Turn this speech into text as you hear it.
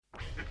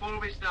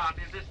before we start,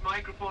 is this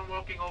microphone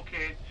working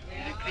okay?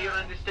 Is it clear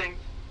and distinct?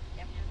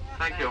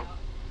 Thank you.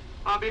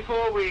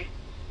 Before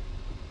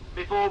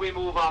we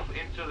move off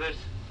into this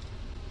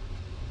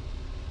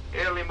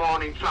early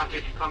morning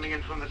traffic coming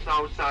in from the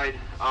south side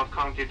of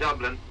County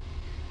Dublin,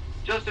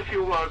 just a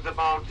few words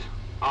about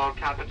our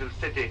capital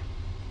city.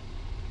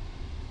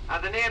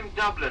 The name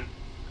Dublin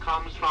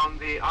comes from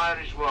the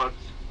Irish words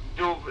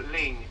Dubh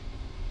Ling,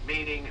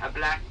 meaning a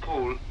black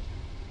pool,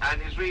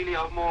 and is really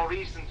of more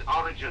recent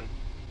origin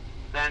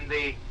than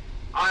the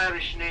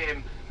Irish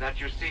name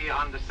that you see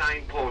on the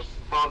signposts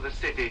for the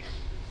city,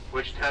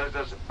 which tells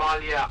us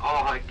Baile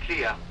Átha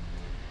Cliath.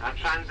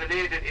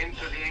 Translated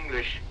into the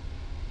English,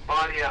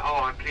 Baile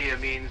Átha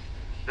Cliath means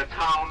the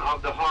town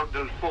of the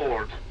Hurdle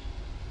Ford,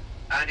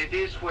 and it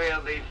is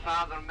where the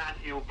Father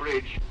Matthew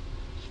Bridge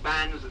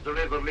spans the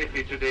River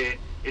Liffey today,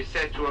 is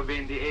said to have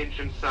been the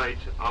ancient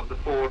site of the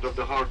ford of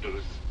the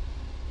Hurdles.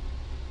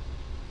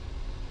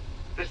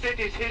 The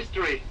city's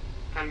history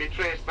can be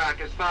traced back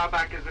as far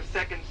back as the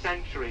 2nd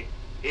century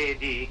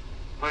AD,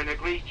 when a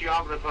Greek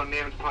geographer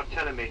named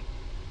Ptolemy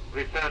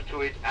referred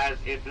to it as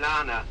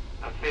Eblana,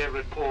 a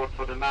favourite port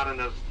for the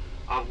mariners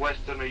of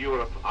Western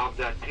Europe of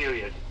that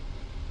period.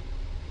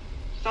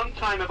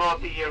 Sometime about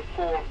the year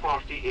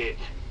 448,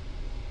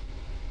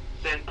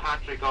 St.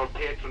 Patrick, our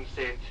patron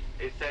saint,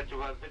 is said to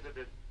have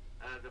visited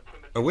the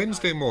primitive... A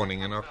Wednesday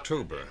morning in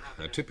October,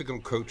 a typical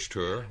coach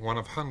tour, one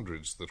of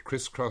hundreds that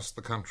crisscross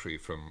the country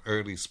from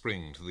early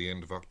spring to the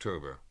end of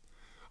October.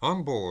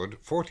 On board,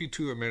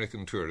 42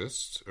 American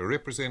tourists, a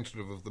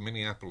representative of the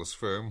Minneapolis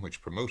firm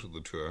which promoted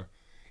the tour,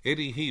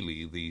 Eddie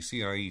Healy, the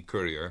CIE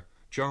courier,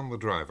 John the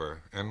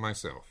driver, and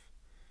myself.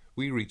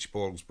 We reach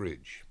Ball's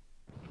Bridge.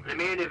 The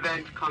main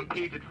event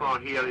competed for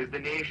here is the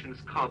Nations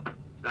Cup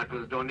that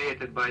was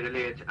donated by the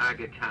late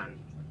Aga Khan,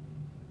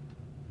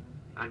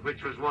 and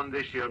which was won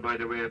this year, by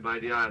the way, by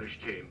the Irish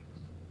team.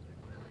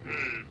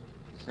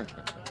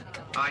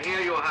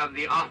 Here you have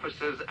the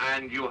offices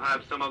and you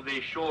have some of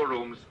the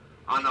showrooms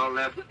on our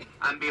left,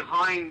 and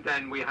behind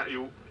then we have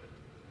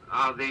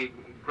are the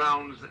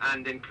grounds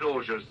and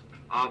enclosures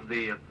of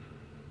the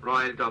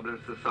Royal Dublin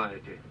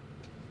Society.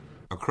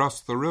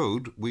 Across the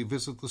road, we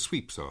visit the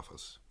sweeps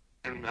office.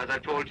 And as I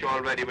told you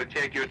already, we'll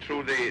take you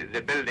through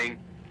the building,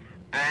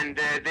 and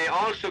they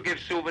also give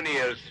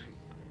souvenirs.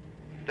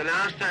 The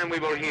last time we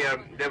were here,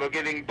 they were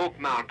giving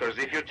bookmarkers.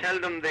 If you tell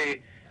them the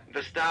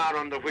star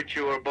under which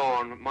you were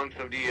born, month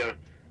of the year,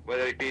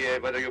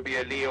 whether you be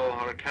a Leo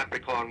or a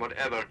Capricorn,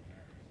 whatever,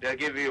 they'll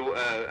give you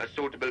a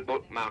suitable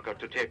bookmarker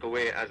to take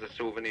away as a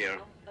souvenir.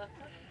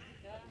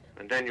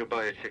 And then you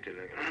buy a ticket.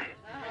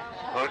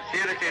 Oh,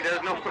 seriously,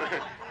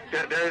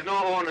 there is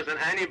no onus on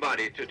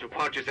anybody to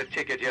purchase a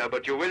ticket here,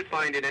 but you will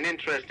find it an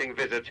interesting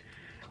visit.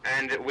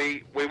 And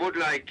we would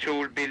like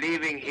to be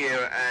leaving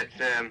here at...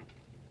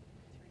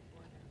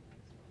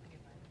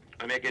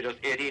 I make it just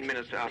 18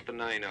 minutes after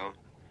 9 now.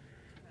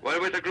 Well,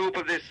 with a group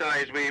of this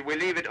size, we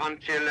leave it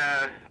until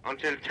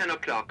 10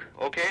 o'clock,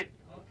 okay?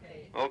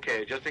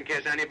 Okay, just in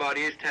case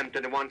anybody is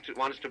tempted and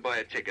wants to buy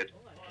a ticket.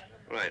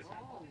 Right.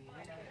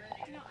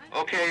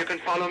 Okay, you can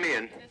follow me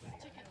in.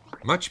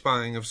 Much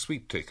buying of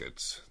sweep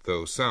tickets,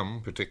 though some,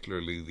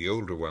 particularly the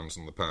older ones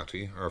in the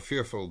party, are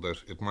fearful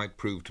that it might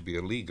prove to be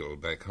illegal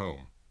back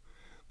home.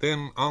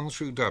 Then on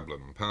through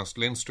Dublin, past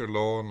Leinster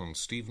Lawn and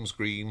Stephen's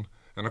Green,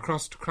 and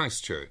across to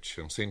Christchurch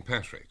and St.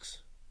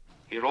 Patrick's.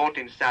 He wrote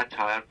in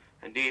satire.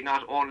 Indeed,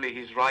 not only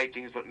his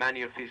writings, but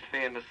many of his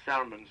famous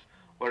sermons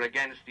were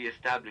against the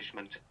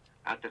establishment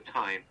at the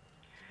time.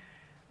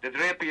 The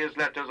Drapier's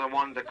letters are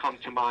one that come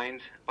to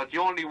mind, but the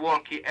only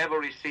work he ever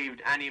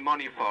received any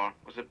money for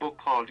was a book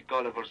called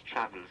Gulliver's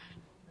Travels,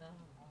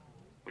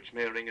 which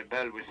may ring a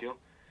bell with you.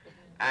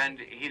 And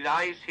he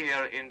lies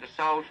here in the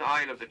south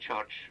aisle of the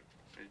church.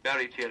 He's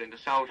buried here in the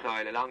south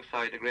aisle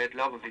alongside the great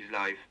love of his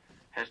life,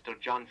 Hester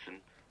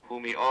Johnson,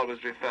 whom he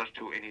always refers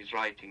to in his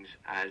writings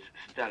as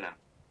Stella.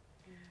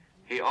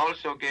 He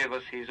also gave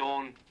us his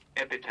own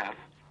epitaph,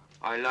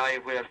 I lie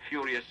where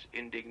furious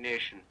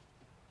indignation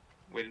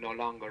will no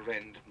longer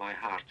rend my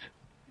heart.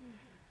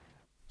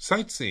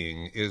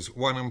 Sightseeing is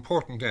one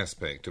important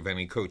aspect of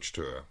any coach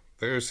tour.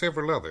 There are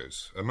several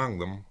others, among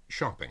them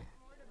shopping.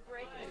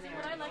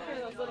 What I like are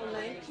those little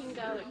 $19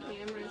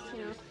 cameras,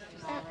 you know.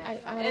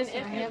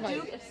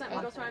 If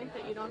something goes wrong,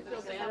 that you don't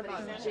feel bad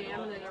about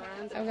jamming it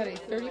around. I've got a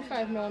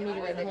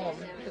 35mm at home.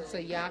 It's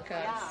a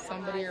Yaka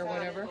somebody or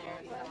whatever.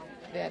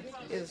 That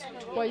is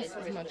twice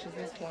as much as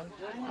this one.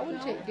 I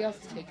wouldn't take the else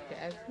to take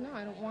it. No,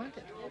 I don't want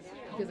it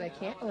because I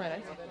can't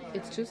rent it.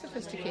 It's too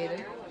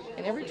sophisticated.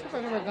 And every trip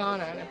I've ever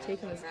gone on, I've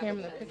taken this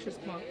camera and the pictures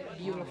come out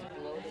beautiful.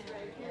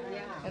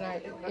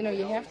 And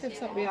you have to have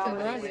something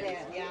around it.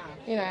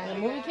 The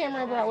movie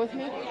camera I brought with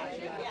me,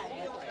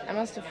 I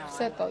must have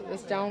set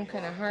this down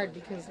kind of hard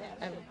because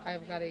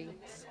I've got a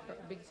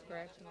big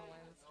scratch in the lens.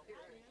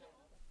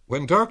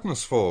 When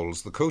darkness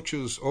falls, the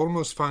coaches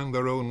almost find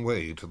their own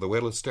way to the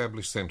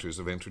well-established centres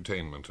of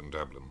entertainment in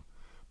Dublin,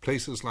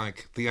 places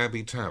like the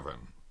Abbey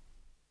Tavern.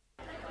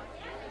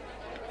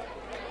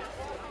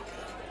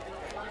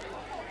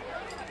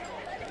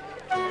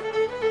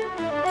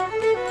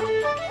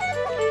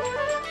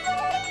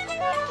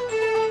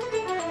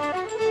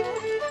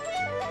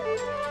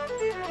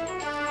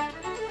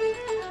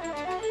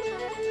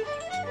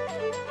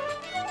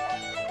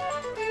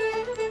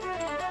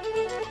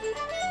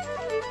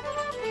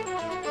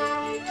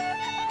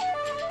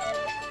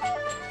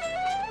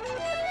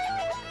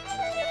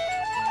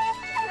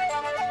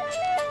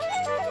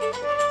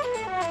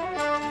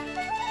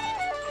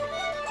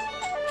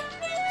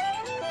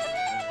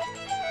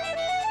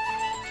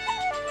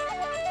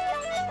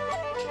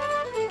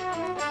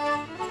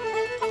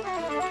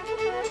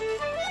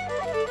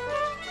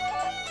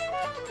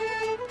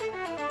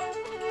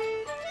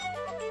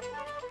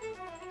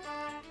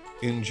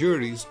 In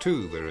juries,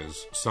 too, there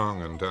is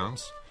song and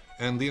dance,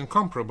 and the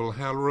incomparable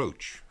Hal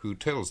Roach, who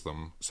tells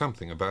them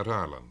something about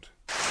Ireland.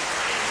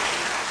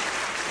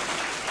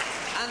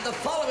 And the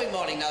following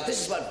morning, now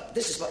this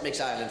is what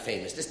makes Ireland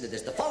famous. Listen to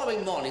this. The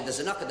following morning, there's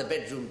a knock at the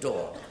bedroom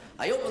door.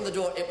 I opened the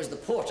door. It was the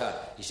porter.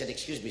 He said,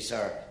 "Excuse me,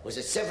 sir, was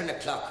it 7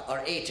 o'clock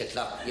or 8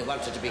 o'clock you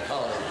wanted to be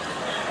called?"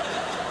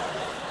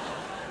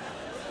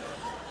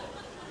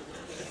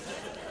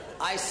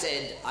 I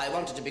said I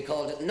wanted to be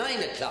called at 9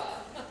 o'clock.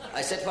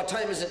 I said, "What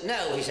time is it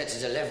now?" He said,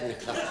 "It's 11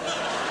 o'clock.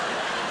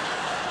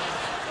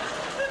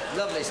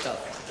 Lovely stuff.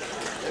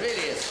 It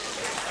really is.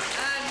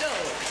 And no,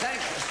 thank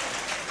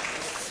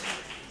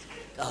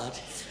God.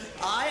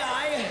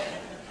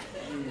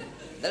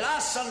 The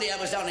last Sunday I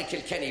was down in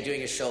Kilkenny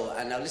doing a show,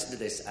 and now listen to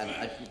this,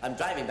 and I'm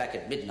driving back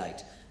at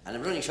midnight, and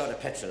I'm running short of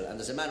petrol, and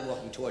there's a man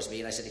walking towards me,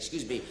 and I said,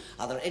 "Excuse me,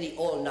 are there any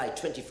all-night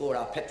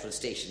 24-hour petrol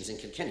stations in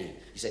Kilkenny?"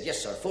 He said,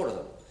 "Yes, sir, 4 of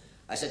them."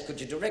 I said, "Could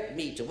you direct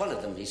me to one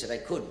of them?" He said, "I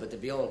could, but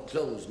they'd be all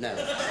closed now."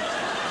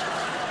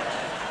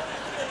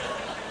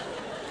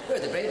 We're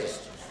the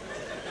greatest.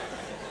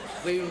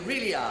 We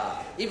really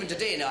are. Even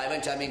today now,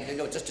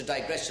 just to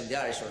digress from the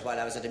Irish for a while,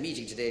 I was at a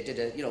meeting today, did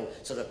a,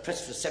 sort of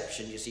press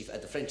reception, you see,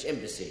 at the French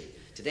embassy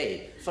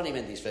today. Funny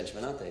men, these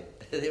Frenchmen, aren't they?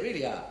 They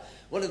really are.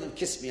 One of them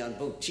kissed me on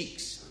both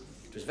cheeks.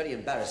 It was very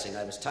embarrassing.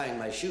 I was tying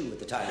my shoe at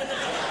the time.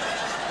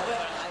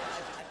 However,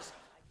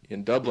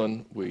 in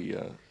Dublin, we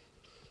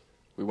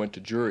went to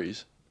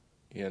juries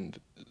and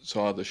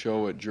saw the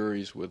show at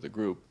juries with the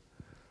group,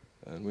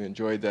 and we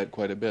enjoyed that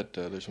quite a bit.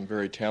 There's some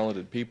very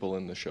talented people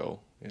in the show,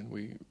 and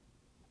we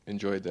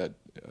enjoyed that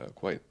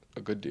quite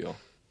a good deal.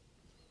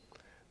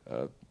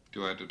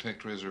 Do I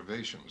detect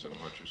reservations in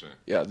what you're saying?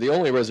 Yeah, the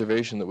only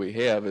reservation that we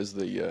have is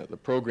the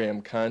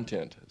program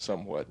content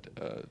somewhat,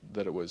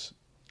 that it was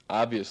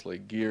obviously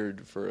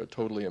geared for a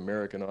totally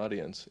American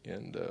audience,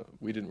 and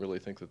we didn't really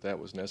think that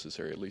was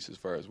necessary, at least as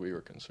far as we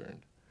were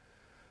concerned.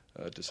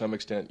 To some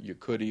extent, you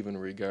could even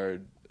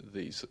regard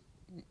the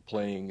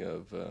playing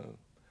of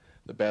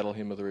the Battle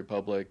Hymn of the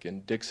Republic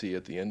and Dixie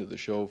at the end of the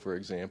show, for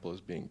example, as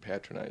being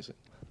patronizing.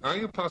 Are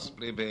you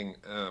possibly being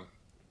a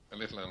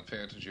little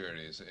unfair to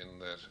juries in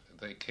that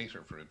they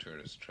cater for a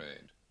tourist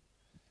trade?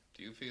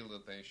 Do you feel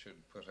that they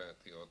should put out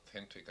the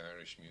authentic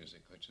Irish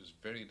music, which is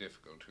very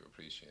difficult to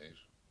appreciate,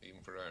 even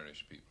for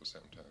Irish people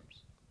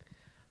sometimes?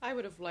 I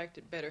would have liked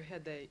it better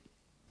had they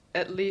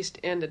at least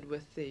ended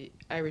with the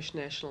Irish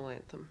national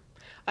anthem.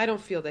 I don't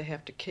feel they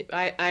have to...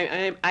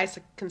 I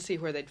can see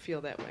where they'd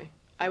feel that way.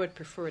 I would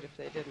prefer it if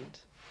they didn't.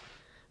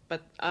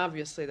 But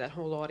obviously that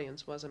whole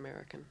audience was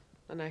American,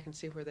 and I can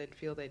see where they'd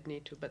feel they'd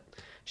need to. But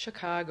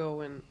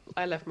Chicago and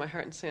I Left My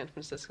Heart in San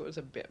Francisco was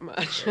a bit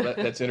much. Well,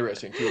 that's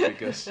interesting, too,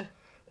 because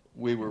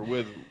we were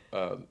with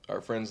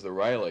our friends the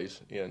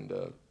Rileys, and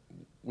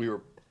we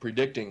were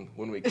predicting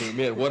when we came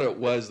in what it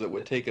was that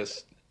would take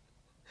us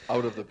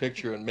out of the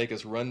picture and make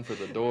us run for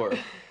the door.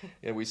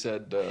 And we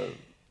said...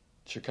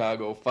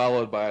 Chicago,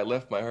 followed by I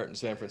Left My Heart in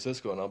San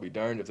Francisco, and I'll be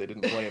darned if they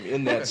didn't play him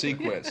in that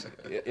sequence.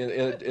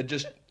 It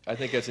just, I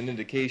think that's an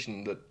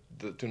indication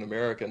that to an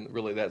American,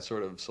 really that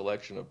sort of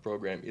selection of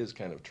program is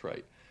kind of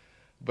trite.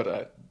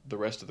 But the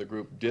rest of the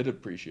group did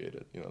appreciate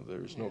it.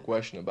 There's no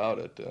question about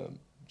it.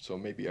 So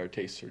maybe our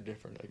tastes are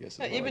different, I guess.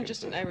 Even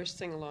just an Irish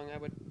sing-along, I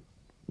would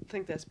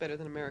think that's better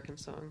than American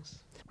songs.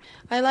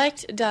 I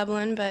liked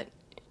Dublin, but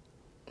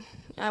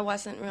I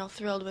wasn't real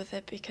thrilled with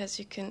it because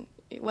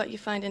what you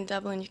find in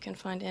Dublin you can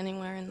find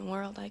anywhere in the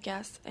world, I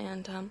guess.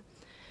 And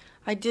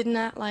I did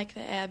not like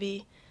the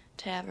Abbey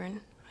Tavern.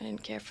 I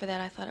didn't care for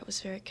that. I thought it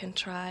was very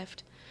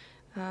contrived.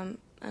 And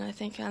I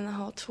think on the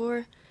whole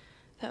tour,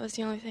 that was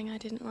the only thing I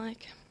didn't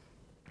like.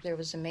 There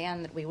was a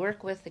man that we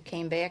work with that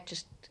came back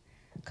just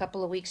a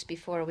couple of weeks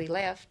before we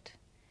left,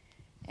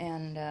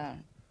 and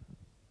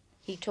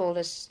he told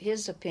us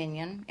his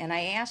opinion, and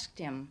I asked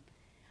him,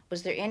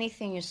 was there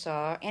anything you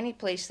saw, any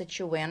place that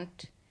you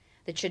went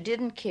that you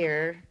didn't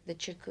care,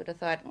 that you could have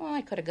thought, well,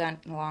 I could have gone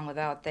along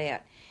without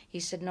that? He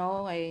said,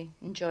 no, I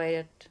enjoyed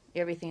it,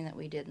 everything that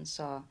we did and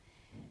saw.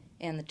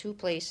 And the 2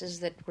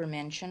 places that were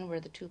mentioned were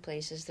the 2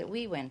 places that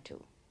we went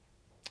to.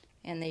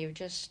 And they were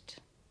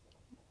just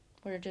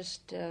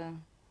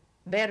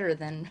better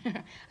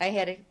than I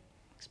had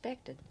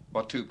expected.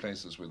 What 2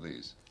 places were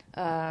these?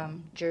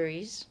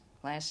 Juries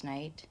last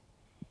night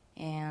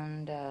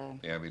and the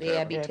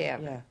Abbey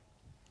Tavern. Yeah.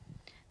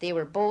 They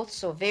were both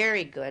so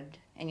very good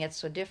and yet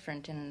so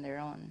different in their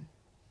own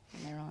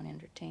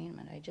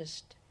entertainment. I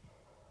just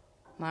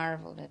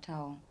marveled at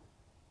how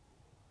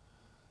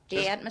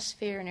the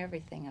atmosphere and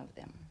everything of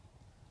them.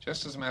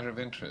 Just as a matter of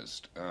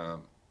interest, the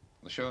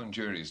show in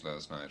Juries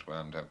last night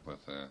wound up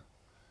with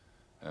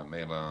a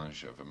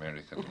melange of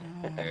American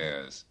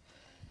airs.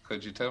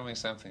 Could you tell me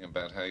something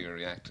about how you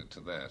reacted to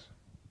that?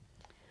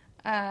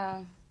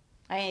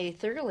 I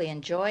thoroughly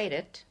enjoyed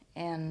it,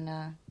 and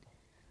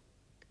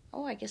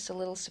I guess a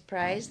little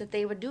surprised that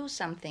they would do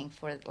something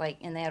for, like,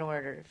 in that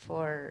order,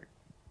 for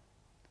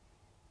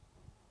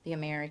the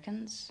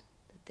Americans,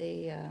 that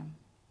they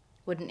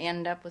wouldn't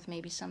end up with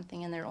maybe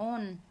something in their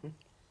own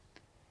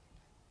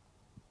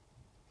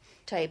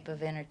type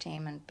of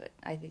entertainment, but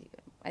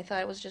I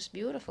thought it was just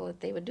beautiful that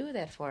they would do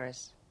that for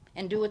us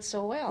and do it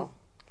so well.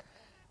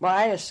 Well,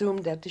 I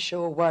assumed that the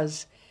show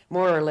was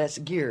more or less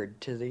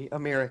geared to the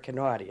American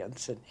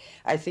audience, and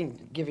I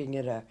think giving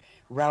it a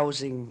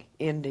rousing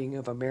ending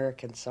of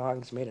American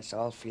songs made us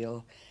all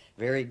feel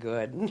very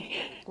good.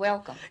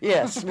 Welcome.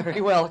 Yes,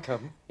 very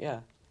welcome, yeah.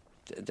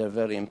 They're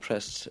very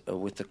impressed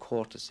with the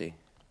courtesy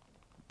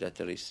that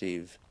they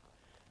receive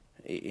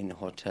in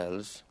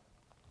hotels.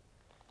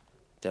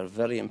 They're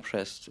very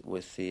impressed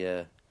with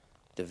the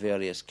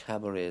various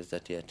cabarets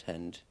that they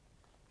attend,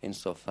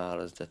 insofar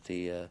as that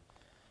the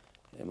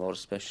more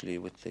especially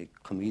with the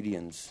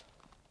comedians,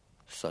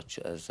 such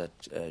as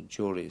at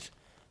juries,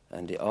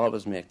 and they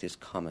always make this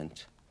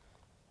comment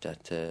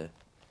that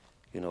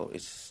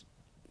it's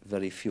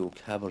very few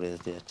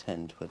cabarets they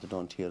attend where they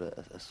don't hear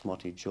a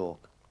smutty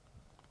joke,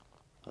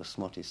 a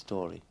smutty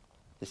story.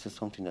 This is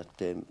something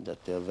that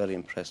they're very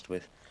impressed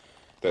with.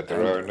 That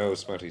there are no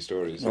smutty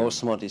stories. No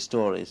smutty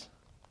stories.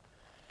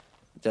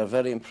 They're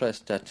very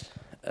impressed that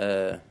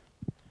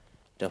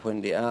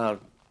when they are,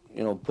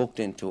 booked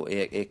into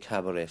a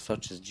cabaret,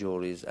 such as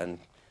Jury's and,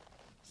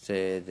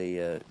 say,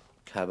 the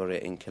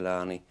cabaret in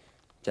Killarney,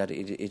 that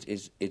it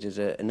is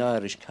an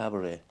Irish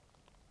cabaret.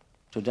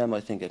 To them,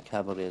 I think a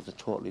cabaret is a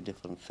totally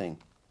different thing.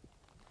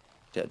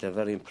 They're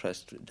very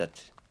impressed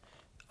that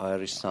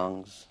Irish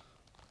songs,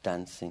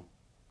 dancing,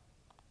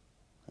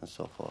 and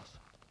so forth.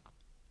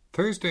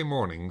 Thursday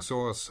morning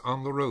saw us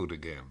on the road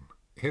again,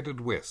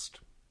 headed west.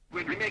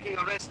 We'll be making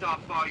a rest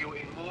stop for you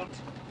in Moat,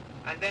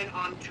 and then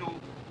on to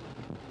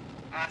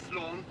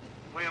Athlone,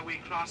 where we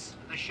cross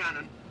the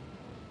Shannon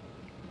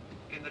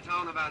in the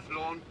town of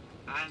Athlone,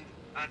 and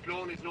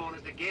Athlone is known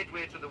as the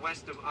gateway to the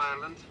west of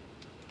Ireland,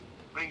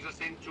 brings us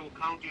into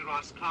County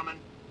Roscommon,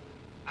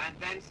 and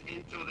thence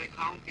into the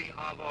county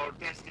of our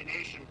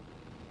destination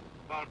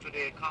for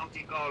today,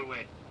 County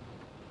Galway,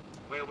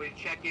 where we'll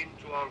check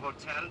into our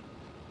hotel,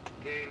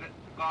 the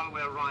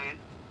Galway Ryan,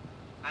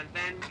 and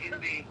then in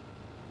the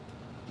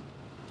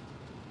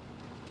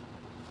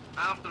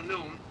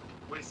afternoon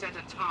we'll set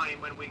a time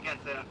when we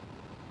get there.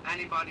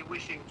 Anybody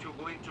wishing to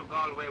go into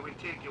Galway will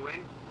take you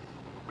in,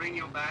 bring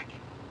you back,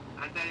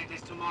 and then it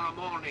is tomorrow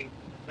morning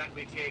that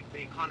we take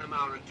the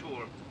Connemara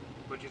tour,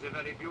 which is a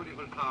very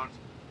beautiful part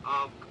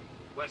of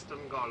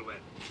Western Galway.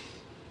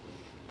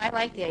 I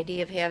like the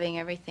idea of having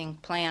everything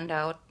planned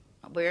out,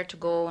 where to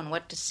go and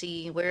what to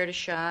see, where to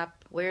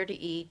shop, where to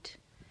eat,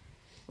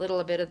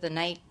 little bit of the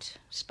night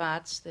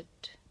spots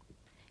that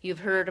you've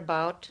heard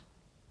about,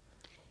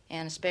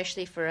 and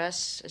especially for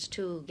us as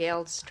two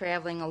gals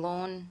traveling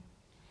alone,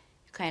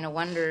 you kind of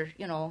wonder,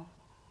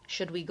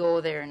 should we go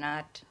there or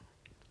not?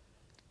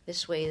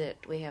 This way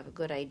that we have a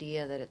good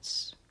idea that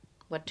it's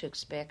what to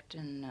expect,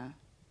 and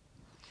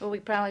we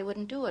probably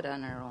wouldn't do it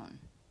on our own.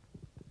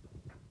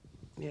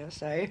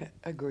 Yes, I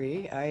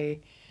agree. I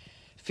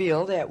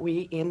feel that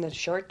we, in the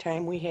short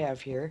time we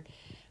have here,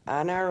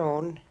 on our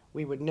own,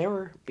 we would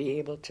never be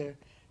able to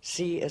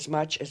see as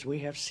much as we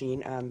have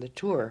seen on the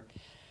tour.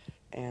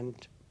 And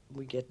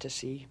we get to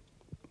see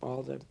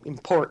all the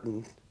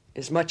important,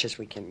 as much as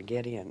we can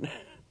get in.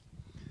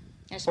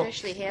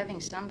 Especially having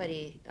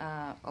somebody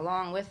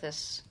along with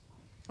us,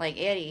 like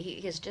Eddie. He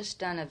has just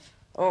done a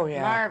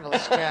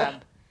marvelous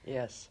job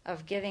yes,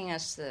 of giving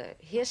us the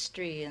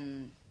history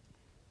and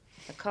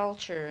the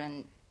culture,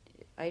 and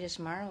I just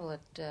marvel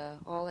at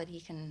all that he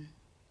can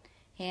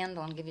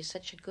handle and give you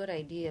such a good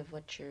idea of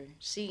what you're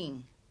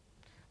seeing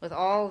with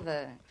all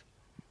the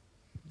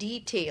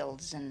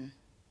details, and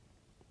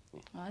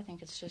I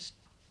think it's just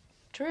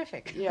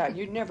terrific. Yeah,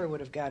 you never would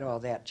have got all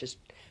that just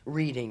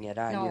reading it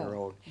on your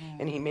own. No.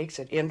 And he makes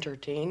it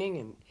entertaining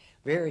and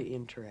very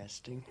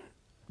interesting.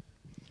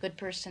 Good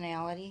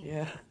personality.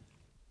 Yeah.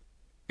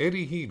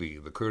 Eddie Healy,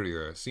 the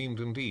courier, seemed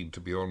indeed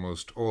to be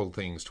almost all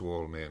things to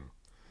all men.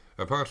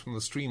 Apart from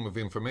the stream of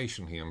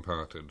information he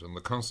imparted and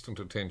the constant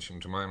attention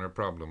to minor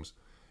problems,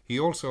 he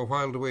also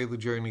whiled away the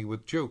journey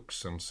with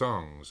jokes and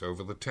songs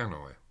over the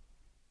tannoy.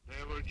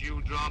 There were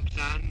dewdrops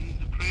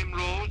and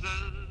primroses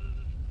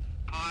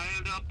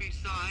piled up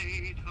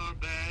beside her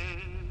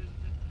bed,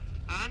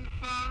 and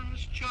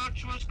Fern's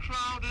church was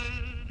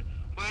crowded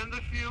when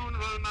the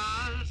funeral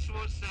mass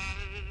was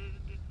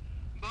said.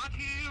 But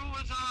here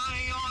was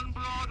I on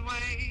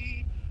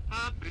Broadway,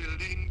 a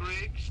building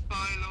bricks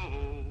by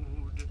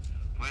load,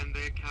 when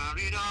they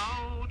carried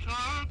out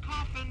her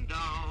coffin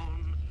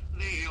down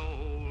the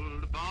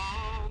old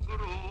bog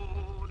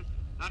road.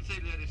 That's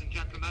it, ladies and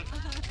gentlemen.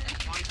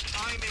 My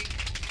timing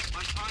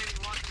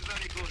wasn't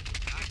very good,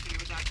 actually,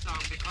 with that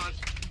song, because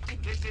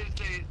this is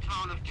the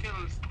town of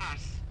Kills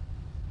Pass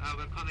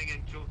we're coming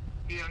into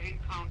here in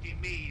County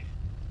Meath.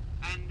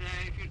 And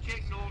if you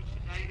take note,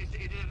 it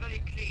is a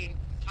very clean,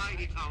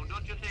 tidy town,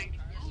 don't you think?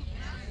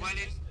 Well,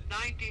 in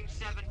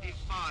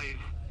 1975,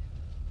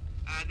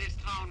 this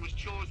town was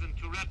chosen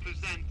to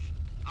represent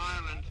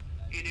Ireland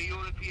in a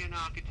European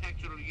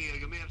architectural year.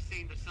 You may have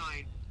seen the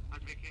sign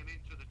as we came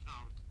into the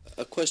town.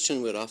 A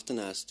question we're often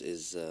asked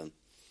is,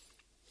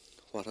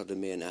 what are the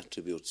main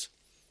attributes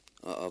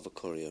of a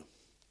courier?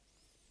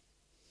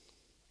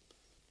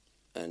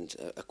 And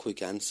a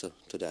quick answer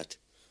to that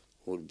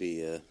would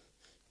be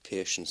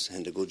patience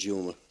and a good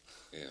humour.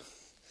 Yeah.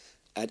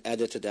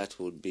 Added to that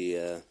would be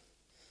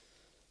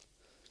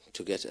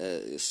to get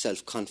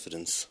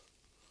self-confidence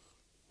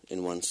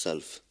in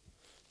oneself,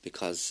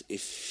 because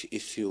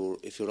if you're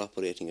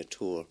operating a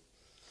tour,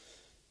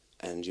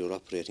 and you're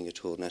operating a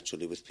tour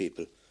naturally with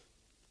people,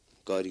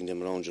 guiding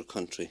them around your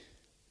country,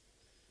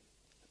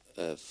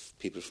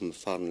 people from a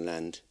foreign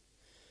land,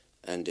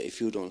 and if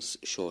you don't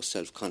show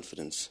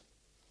self-confidence,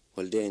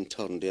 well, they in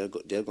turn,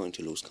 they're going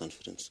to lose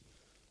confidence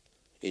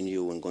in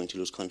you and going to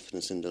lose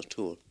confidence in their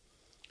tour.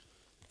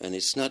 And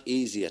it's not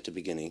easy at the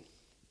beginning.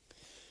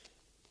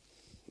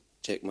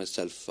 Take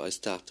myself, I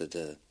started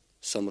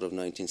summer of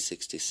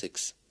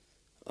 1966.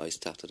 I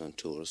started on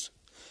tours.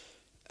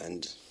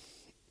 And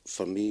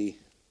for me,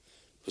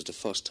 it was the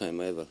first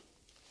time I ever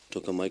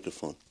took a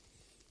microphone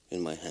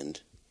in my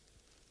hand.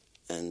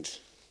 And,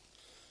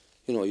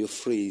 you know, you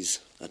freeze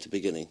at the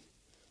beginning.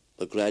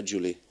 But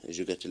gradually, as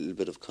you get a little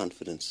bit of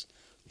confidence,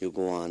 you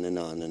go on.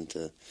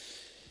 And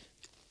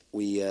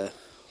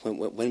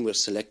when we're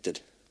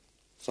selected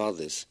for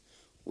this,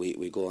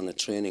 we go on a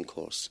training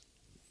course.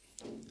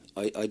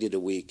 I did a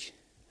week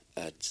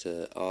at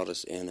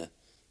Áras Éine,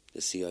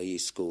 the CIE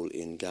school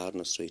in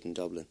Gardner Street in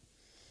Dublin,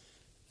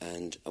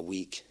 and a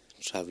week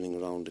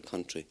travelling around the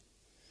country.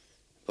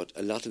 But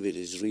a lot of it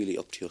is really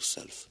up to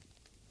yourself.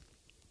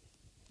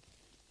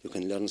 You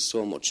can learn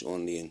so much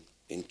only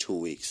in 2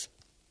 weeks.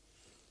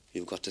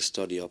 You've got to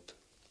study up.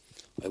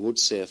 I would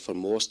say for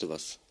most of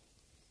us,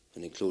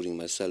 and including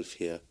myself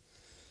here,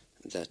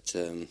 that,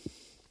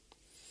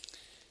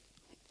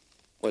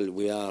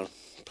 we are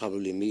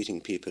probably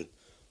meeting people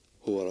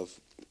who are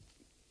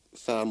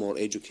far more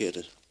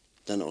educated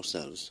than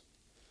ourselves.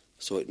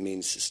 So it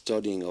means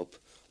studying up,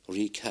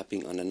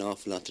 recapping on an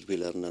awful lot that we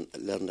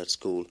learned at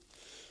school.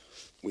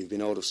 We've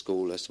been out of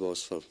school, I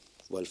suppose,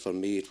 for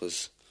me it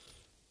was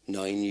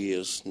 9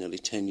 years, nearly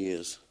 10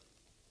 years,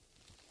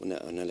 when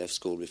I left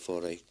school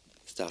before I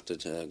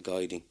started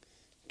guiding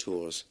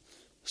tours.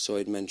 So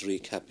it meant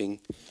recapping,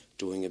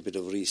 doing a bit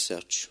of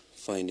research,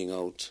 finding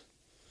out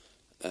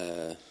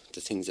the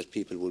things that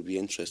people would be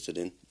interested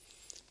in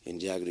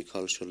the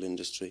agricultural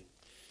industry.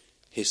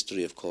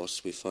 History, of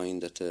course, we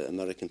find that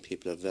American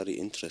people are very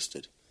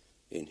interested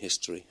in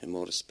history, and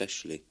more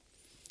especially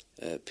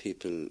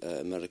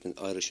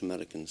Irish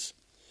Americans.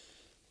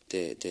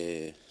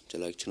 They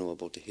like to know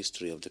about the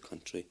history of the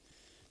country,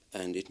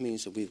 and it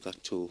means that we've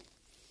got to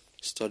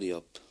study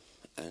up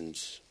and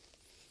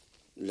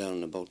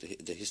learn about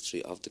the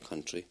history of the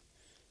country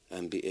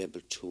and be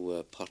able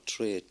to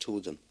portray it to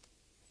them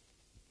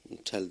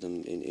and tell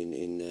them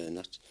in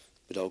not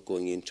without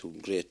going into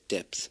great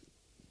depth.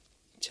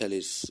 Tell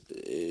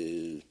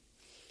it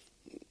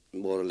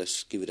more or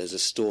less, give it as a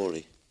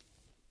story.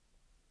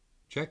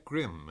 Jack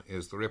Grimm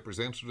is the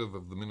representative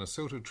of the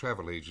Minnesota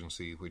travel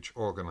agency which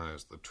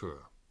organized the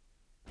tour.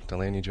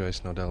 Delaney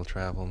Joyce Nodell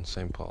Travel in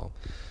St. Paul.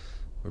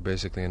 We're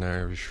basically an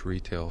Irish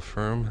retail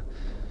firm.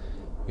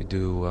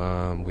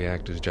 We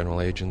act as general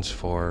agents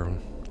for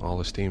all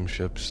the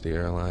steamships, the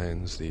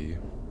airlines, the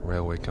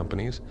railway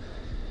companies,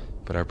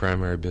 but our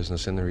primary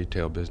business in the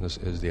retail business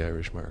is the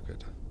Irish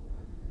market.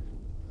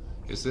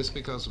 Is this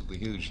because of the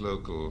huge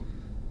local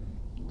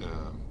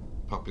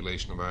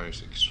population of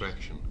Irish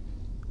extraction?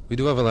 We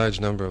do have a large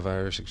number of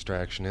Irish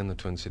extraction in the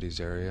Twin Cities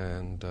area,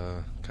 and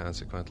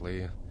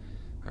consequently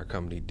our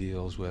company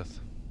deals with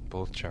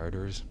both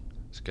charters,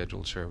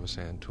 scheduled service,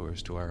 and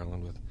tours to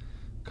Ireland with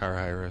car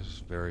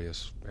hires,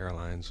 various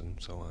airlines, and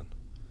so on.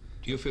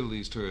 Do you fill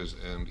these tours,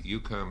 and you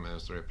come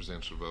as the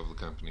representative of the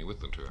company with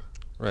the tour?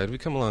 Right, we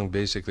come along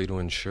basically to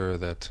ensure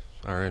that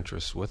our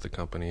interests with the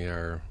company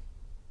are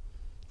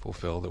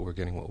fulfilled, that we're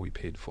getting what we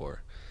paid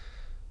for.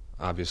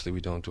 Obviously,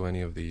 we don't do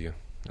any of the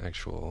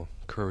actual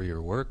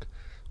courier work.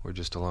 We're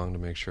just along to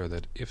make sure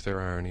that if there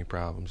are any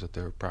problems, that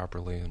they're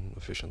properly and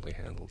efficiently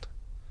handled.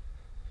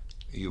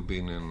 You've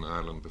been in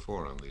Ireland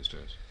before on these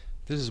tours?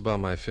 This is about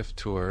my 5th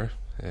tour,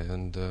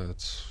 and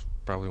it's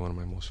probably one of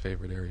my most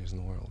favorite areas in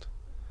the world.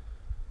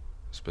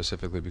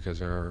 Specifically because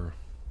there's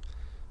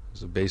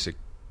a basic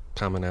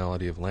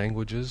commonality of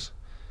languages.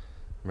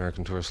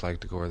 American tourists like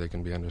to go where they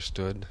can be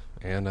understood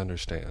and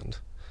understand.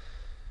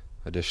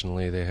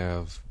 Additionally, they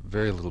have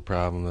very little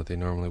problem that they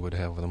normally would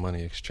have with a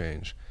money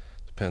exchange.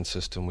 The pence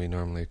system, we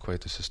normally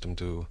equate the system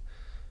to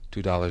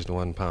 $2 to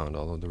 £1,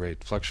 although the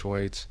rate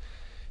fluctuates.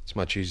 It's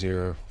much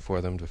easier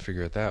for them to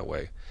figure it that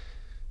way.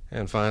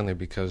 And finally,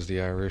 because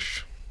the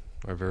Irish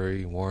are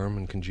very warm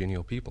and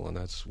congenial people, and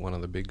that's one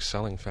of the big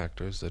selling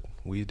factors that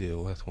we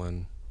deal with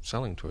when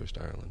selling tours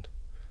to Ireland.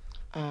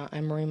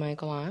 I'm Marie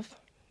Michaeloff,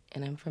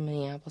 and I'm from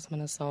Minneapolis,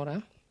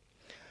 Minnesota.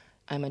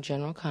 I'm a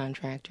general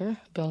contractor,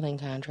 building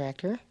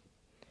contractor,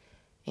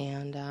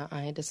 and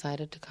I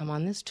decided to come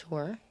on this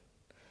tour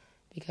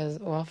because,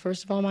 well,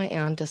 first of all, my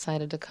aunt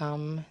decided to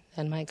come,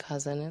 then my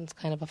cousin, and it's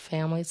kind of a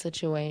family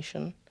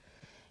situation.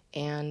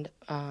 And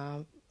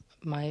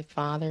my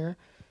father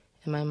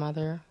and my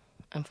mother,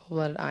 I'm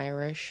full-blooded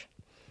Irish,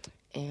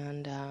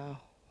 and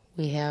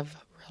we have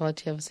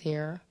relatives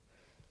here.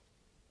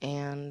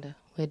 and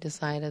we had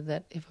decided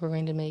that if we were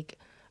going to make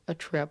a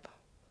trip,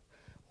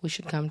 we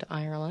should come to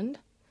Ireland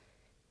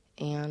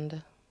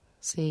and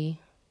see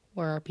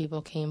where our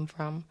people came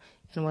from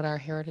and what our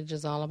heritage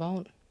is all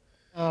about.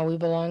 We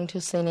belong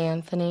to St.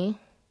 Anthony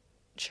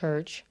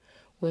Church,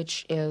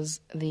 which is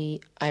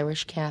the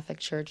Irish Catholic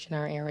Church in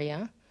our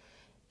area,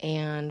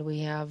 and we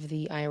have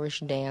the Irish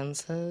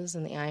dances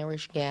and the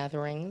Irish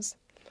gatherings,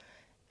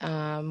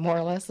 more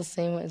or less the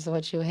same as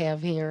what you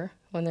have here.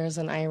 When there's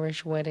an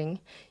Irish wedding,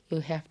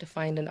 you have to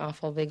find an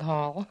awful big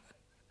hall.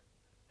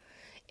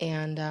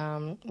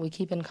 And we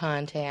keep in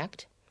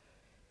contact.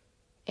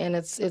 And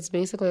it's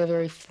basically a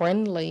very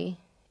friendly,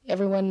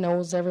 everyone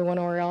knows everyone,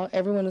 or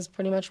everyone is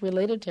pretty much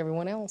related to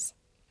everyone else.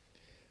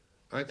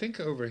 I think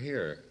over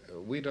here,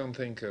 we don't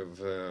think of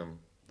the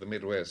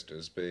Midwest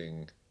as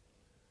being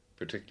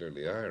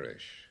particularly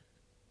Irish.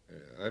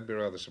 I'd be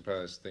rather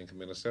surprised to think of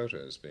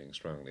Minnesota as being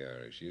strongly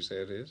Irish. You say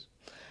it is?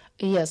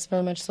 Yes,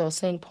 very much so.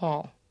 St.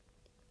 Paul.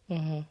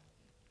 Mm-hmm.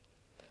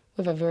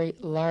 We have a very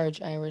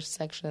large Irish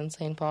section in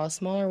St. Paul, a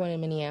smaller one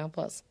in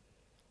Minneapolis.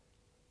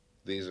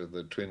 These are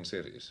the Twin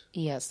Cities?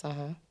 Yes,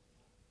 on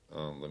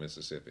the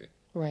Mississippi.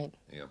 Right.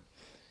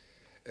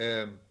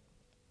 Yeah.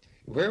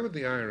 Where would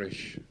the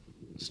Irish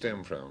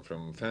stem from?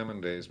 From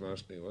famine days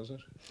mostly, was it?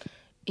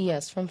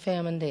 Yes, from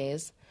famine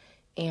days.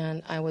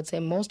 And I would say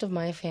most of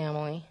my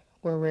family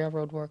were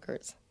railroad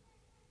workers.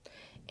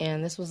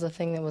 And this was the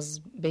thing that was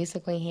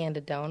basically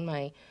handed down.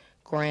 My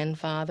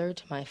grandfather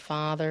to my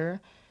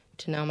father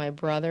to now my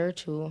brother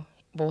to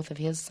both of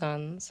his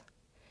sons.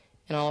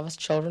 And all of us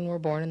children were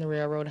born in the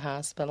railroad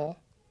hospital.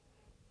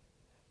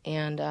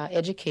 And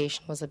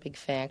education was a big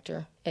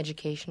factor.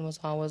 Education was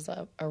always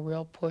a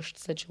real pushed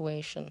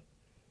situation.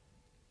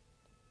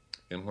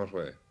 In what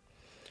way?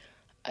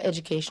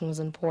 Education was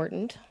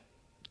important.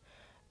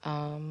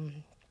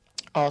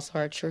 Also,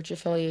 our church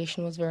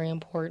affiliation was very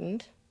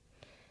important.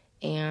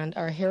 And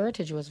our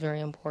heritage was very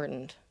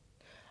important.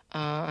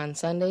 On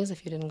Sundays,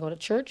 if you didn't go to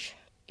church,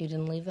 you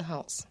didn't leave the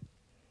house.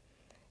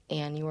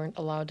 And you weren't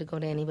allowed to go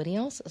to anybody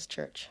else's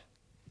church.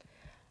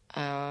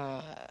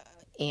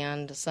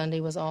 And Sunday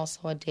was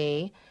also a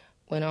day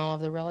when all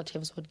of the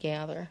relatives would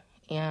gather.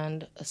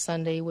 And a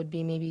Sunday would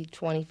be maybe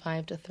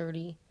 25 to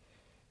 30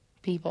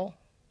 people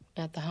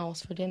at the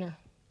house for dinner.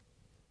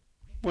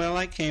 Well,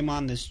 I came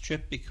on this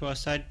trip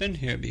because I'd been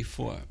here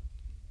before.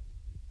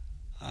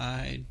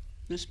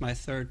 This is my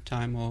third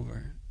time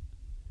over.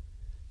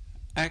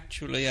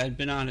 Actually, I'd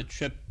been on a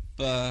trip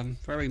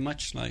very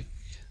much like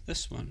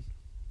this one,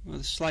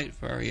 with a slight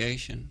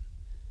variation.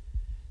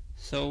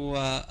 So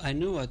I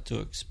knew what to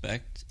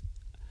expect.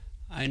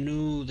 I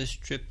knew this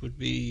trip would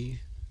be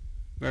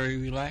very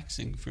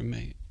relaxing for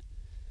me.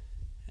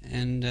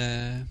 And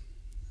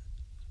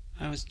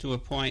I was to a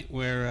point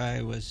where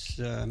I was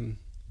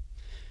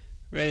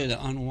ready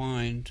to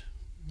unwind.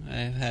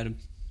 I've had a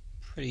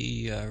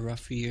pretty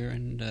rough year,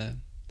 and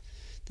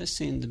this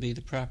seemed to be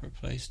the proper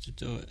place to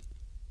do it.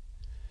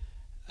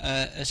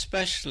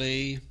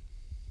 Especially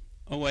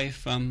away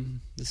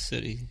from the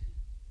city,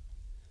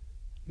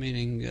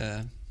 meaning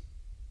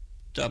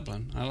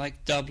Dublin. I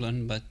like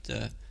Dublin, but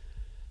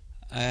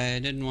I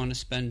didn't want to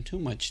spend too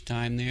much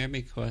time there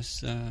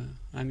because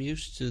I'm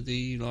used to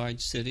the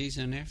large cities,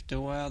 and after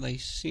a while they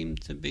seem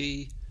to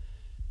be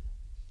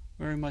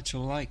very much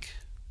alike.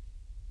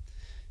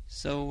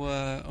 So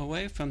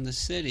away from the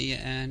city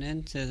and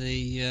into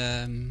the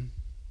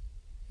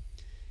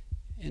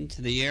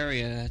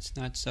area that's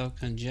not so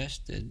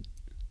congested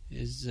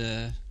is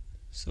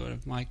sort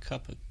of my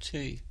cup of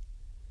tea.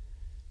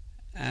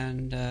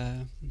 And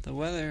the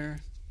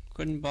weather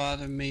couldn't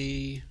bother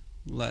me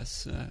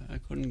less. I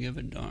couldn't give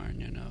a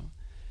darn, you know.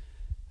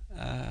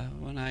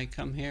 When I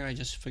come here, I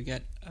just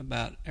forget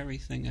about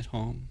everything at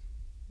home.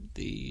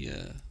 The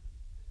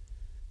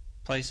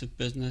place of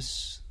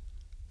business,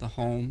 the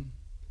home,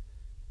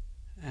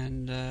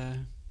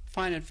 and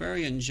find it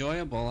very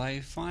enjoyable. I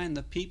find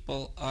the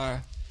people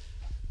are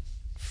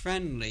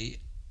friendly,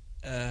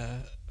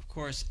 of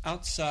course,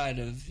 outside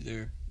of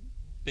their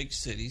big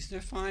cities.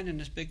 They're fine in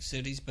the big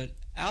cities, but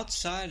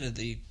outside of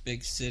the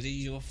big city,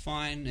 you'll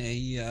find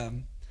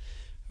a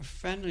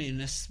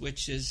friendliness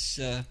which is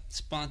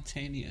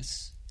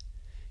spontaneous.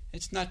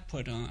 It's not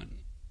put on.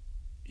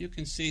 You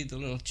can see the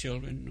little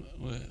children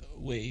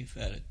wave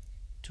at a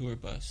tour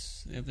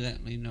bus. They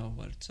evidently know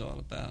what it's all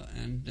about,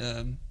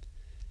 and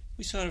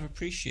we sort of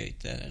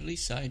appreciate that. At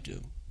least I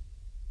do.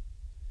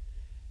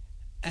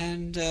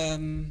 And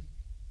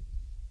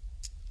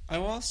I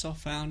also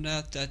found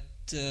out that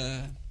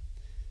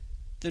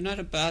they're not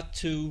about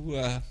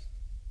to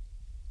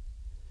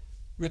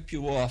rip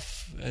you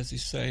off, as they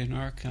say in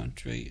our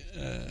country,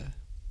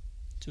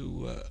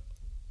 to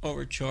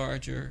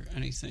overcharge or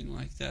anything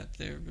like that.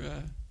 They're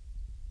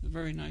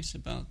very nice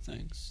about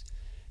things.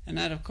 And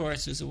that, of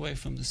course, is away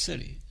from the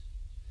city.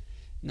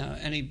 Now,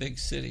 any big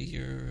city,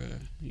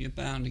 you're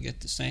bound to get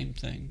the same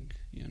thing,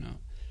 you know.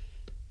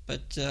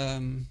 But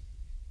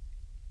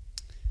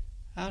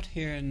out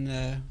here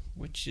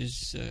which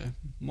is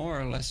more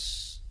or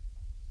less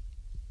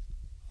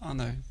on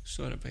the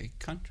sort of a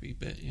country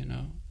bit, you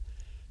know.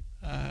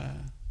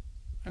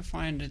 I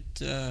find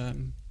it,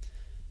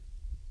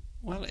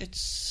 well,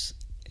 it's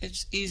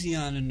easy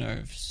on the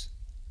nerves,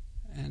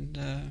 and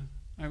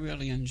I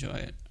really enjoy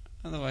it.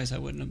 Otherwise, I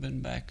wouldn't have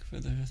been back for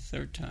the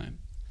third time.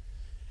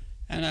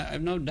 And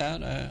I've no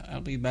doubt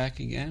I'll be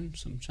back again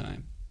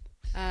sometime.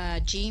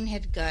 Jean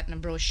had gotten a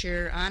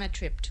brochure on a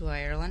trip to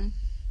Ireland,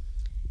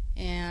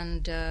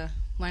 and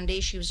one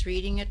day she was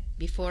reading it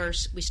before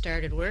we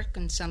started work,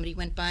 and somebody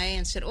went by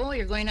and said, "Oh,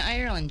 you're going to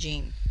Ireland,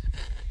 Jean."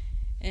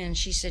 And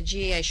she said,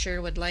 "Gee, I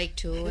sure would like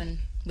to." And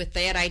with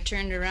that, I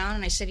turned around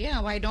and I said,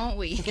 "Yeah, why don't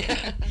we?"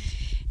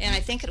 And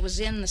I think it was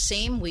in the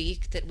same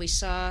week that we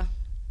saw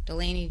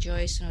Delaney,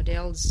 Joyce, and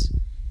Odell's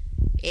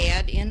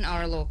ad in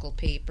our local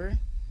paper,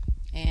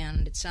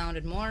 and it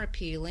sounded more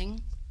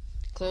appealing,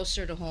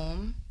 closer to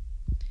home.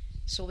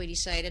 So we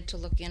decided to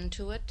look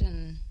into it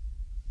and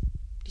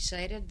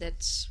decided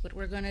that's what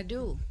we're going to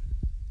do.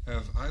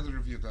 Have either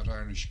of you got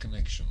Irish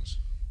connections?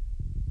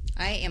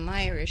 I am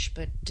Irish,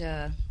 but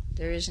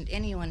there isn't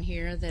anyone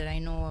here that I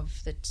know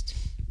of that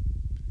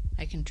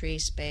I can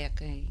trace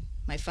back.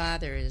 My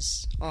father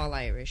is all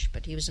Irish,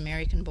 but he was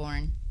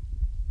American-born.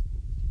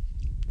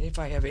 If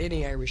I have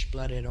any Irish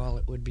blood at all,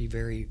 it would be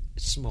very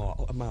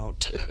small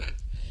amount.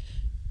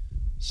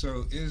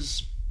 So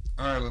is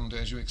Ireland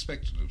as you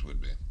expected it would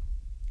be?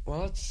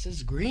 Well, it's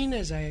as green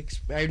as I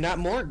expected. Not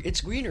more.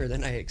 It's greener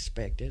than I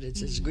expected.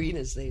 It's as green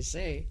as they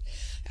say.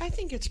 I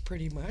think it's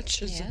pretty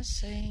much.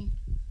 Yes,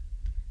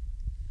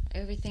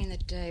 everything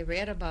that I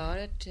read about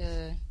it,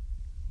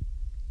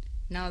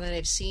 now that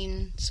I've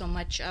seen so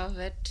much of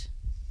it,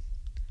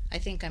 I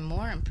think I'm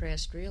more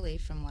impressed, really,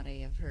 from what I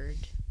have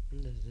heard.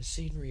 The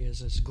scenery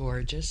is as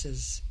gorgeous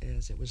as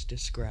it was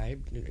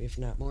described, if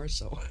not more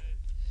so.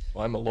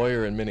 Well, I'm a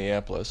lawyer in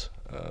Minneapolis,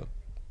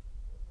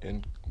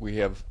 and we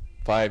have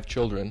 5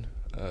 children.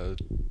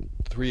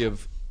 3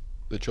 of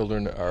the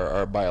children are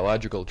our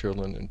biological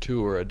children, and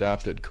 2 are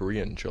adopted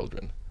Korean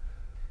children.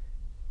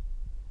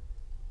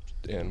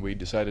 And we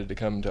decided to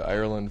come to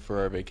Ireland for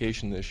our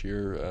vacation this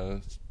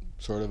year,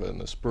 sort of in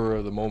the spur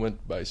of the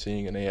moment by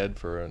seeing an ad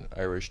for an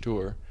Irish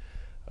tour.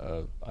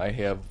 I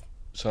have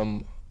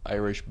some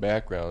Irish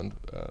background.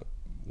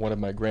 One of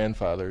my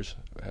grandfathers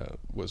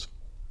was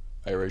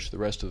Irish. The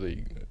rest of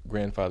the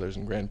grandfathers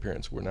and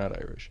grandparents were not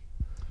Irish.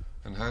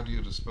 And how do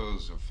you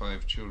dispose of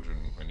 5 children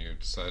when you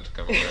decide to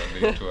come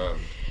around to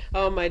Ireland?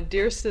 Oh, my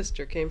dear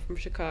sister came from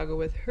Chicago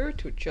with her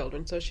 2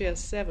 children, so she has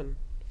 7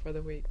 for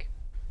the week.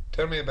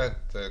 Tell me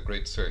about the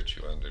great search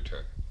you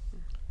undertook.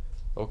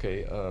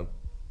 Okay,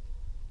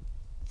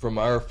 from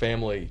our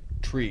family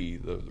tree,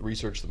 the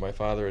research that my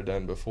father had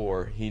done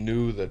before, he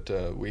knew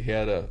that we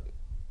had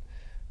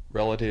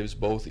relatives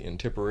both in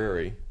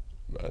Tipperary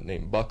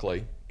named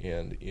Buckley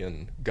and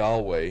in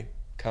Galway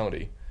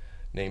County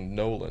named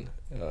Nolan.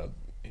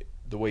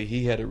 The way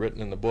he had it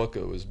written in the book,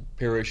 it was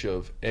parish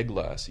of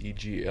Eglas,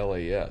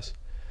 E-G-L-A-S.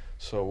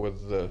 So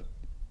with the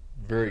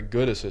very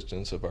good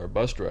assistance of our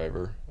bus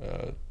driver,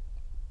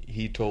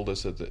 he told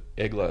us that the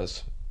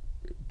Eglas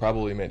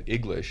probably meant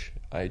English,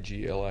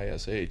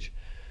 I-G-L-I-S-H,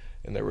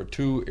 and there were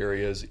 2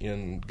 areas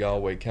in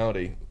Galway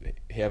County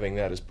having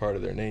that as part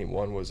of their name.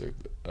 One was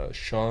a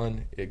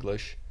Sean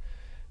English,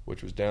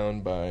 which was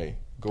down by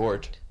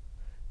Gort,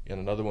 and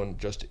another one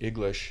just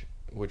English,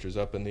 which was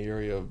up in the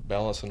area of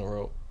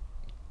Ballinasloe.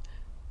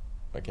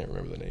 I can't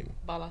remember the name.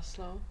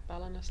 Ballinasloe.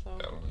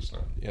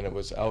 And it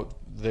was out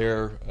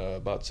there,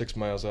 about 6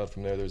 miles out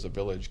from there. There's a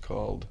village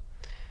called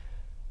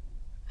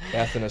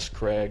Athenis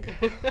Crag.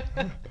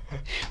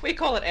 We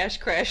call it Ash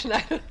Crash, and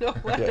I don't know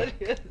what it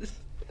is.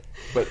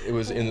 But it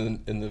was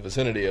in the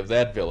vicinity of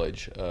that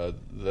village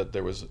that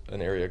there was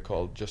an area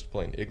called just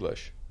plain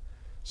English.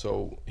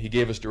 So he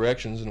gave us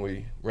directions, and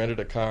we rented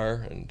a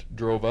car and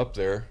drove up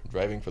there,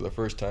 driving for the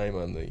first time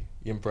on the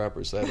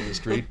improper side of the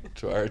street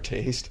to our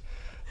taste,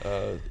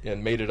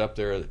 and made it up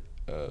there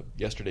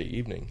yesterday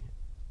evening,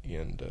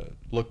 and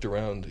looked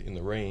around in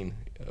the rain,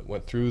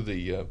 went through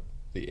the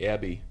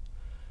Abbey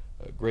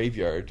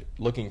graveyard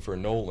looking for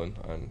Nolan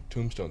on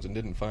tombstones and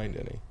didn't find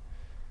any.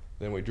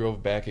 Then we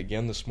drove back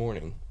again this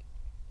morning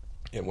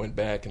and went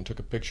back and took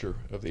a picture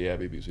of the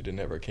Abbey because we didn't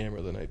have our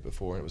camera the night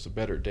before, and it was a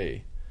better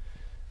day.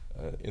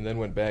 And then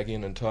went back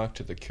in and talked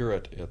to the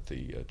curate at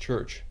the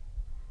church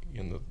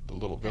in the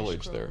little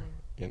village there,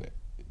 in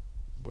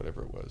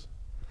whatever it was.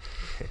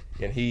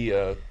 And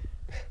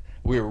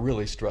we were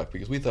really struck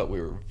because we thought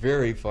we were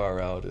very far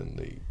out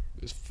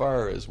as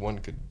far as one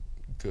could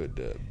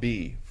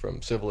be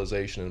from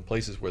civilization and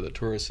places where the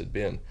tourists had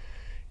been.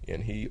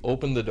 And he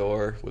opened the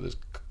door with his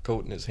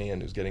coat in his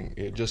hand.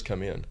 He had just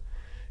come in.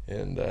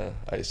 And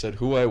I said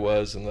who I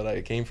was and that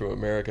I came from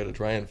America to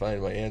try and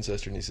find my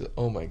ancestor. And he said,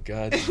 "Oh my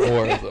God,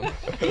 more of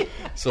them."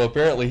 So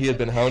apparently he had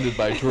been hounded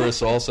by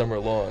tourists all summer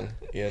long.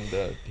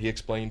 And he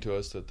explained to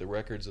us that the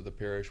records of the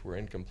parish were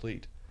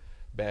incomplete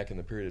back in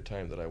the period of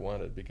time that I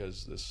wanted,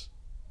 because this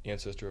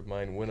ancestor of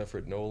mine,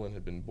 Winifred Nolan,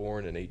 had been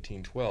born in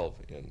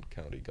 1812 in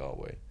County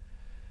Galway.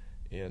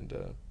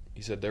 And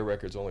he said their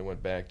records only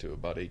went back to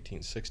about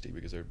 1860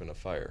 because there had been a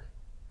fire.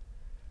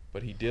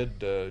 But he did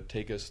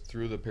take us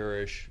through the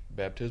parish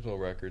baptismal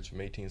records from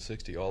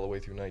 1860 all the way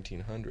through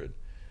 1900,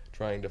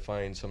 trying to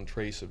find some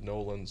trace of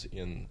Nolan's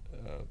in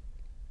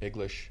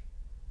English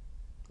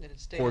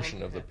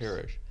portion of the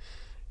parish.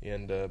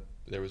 And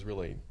there was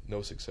really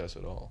no success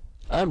at all.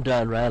 I'm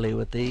Don Riley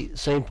with the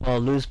St.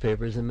 Paul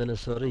newspapers in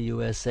Minnesota,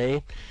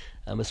 USA.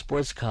 I'm a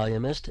sports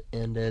columnist,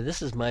 and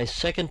this is my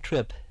second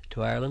trip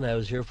to Ireland. I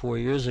was here 4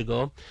 years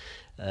ago,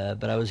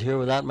 but I was here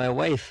without my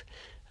wife.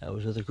 I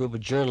was with a group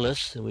of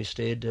journalists, and we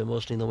stayed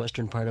mostly in the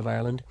western part of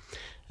Ireland.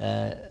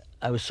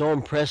 I was so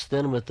impressed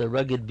then with the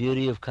rugged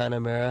beauty of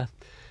Connemara,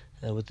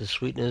 with the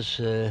sweetness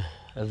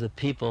of the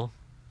people,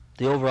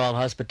 the overall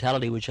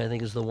hospitality, which I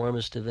think is the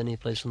warmest of any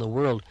place in the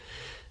world,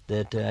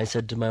 that I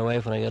said to my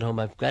wife when I got home,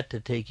 I've got to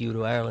take you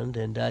to Ireland,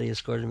 and Dottie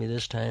escorted me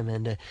this time,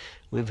 and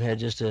we've had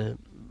just a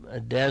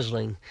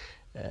dazzling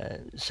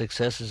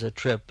success as a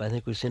trip. I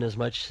think we've seen as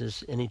much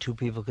as any two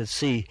people could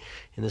see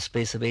in the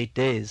space of 8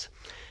 days.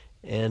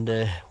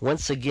 And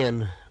once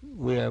again,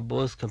 we are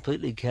both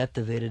completely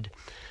captivated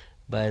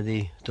by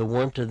the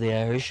warmth of the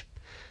Irish,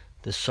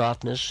 the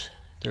softness,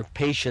 their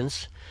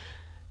patience,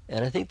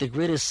 and I think the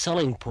greatest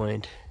selling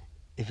point,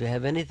 if you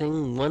have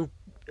anything, one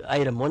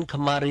item, one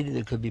commodity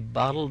that could be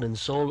bottled and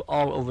sold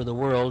all over the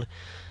world,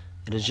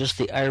 it is just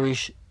the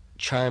Irish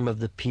charm of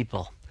the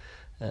people.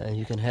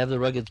 You can have the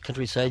rugged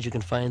countryside, you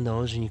can find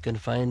those, and you can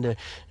find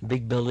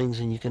big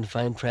buildings, and you can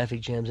find traffic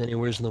jams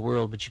anywhere in the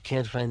world, but you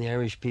can't find the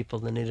Irish people,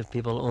 the native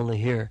people, only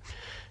here.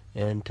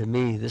 And to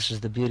me, this is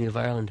the beauty of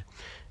Ireland.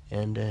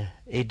 And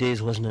 8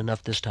 days wasn't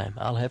enough this time.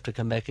 I'll have to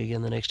come back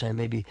again the next time,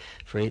 maybe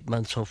for 8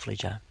 months, hopefully,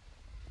 John.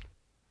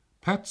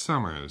 Pat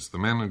Summers, the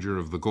manager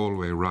of the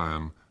Galway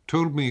Ryan,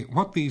 told me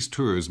what these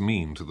tours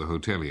mean to the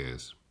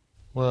hoteliers.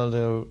 Well,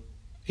 they're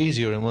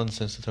easier in one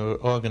sense that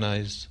they're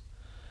organised.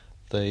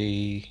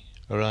 They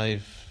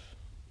arrive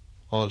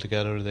all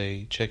together,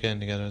 they check in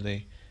together,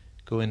 they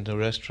go into a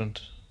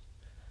restaurant,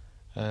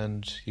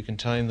 and you can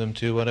time them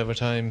to whatever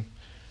time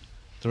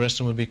the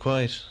restaurant will be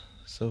quiet.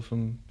 So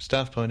from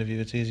staff point of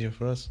view, it's easier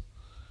for us.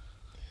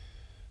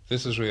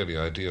 This is really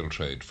ideal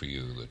trade for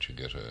you, that you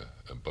get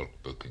a bulk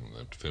booking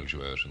that fills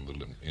you out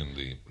in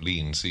the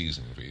lean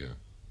season for you.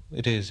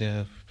 It is,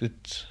 yeah.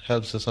 It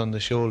helps us on the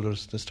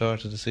shoulders, the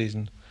start of the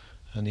season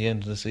and the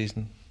end of the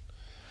season.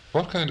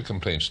 What kind of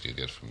complaints do you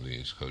get from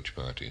these coach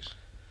parties?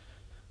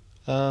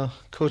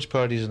 Coach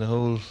parties in a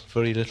whole,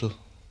 very little.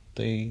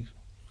 They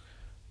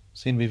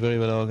seem to be very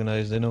well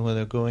organised. They know where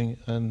they're going,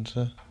 and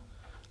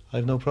I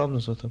have no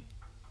problems with them.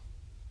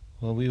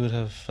 Well, we would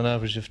have an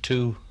average of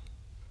 2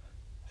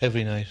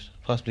 every night,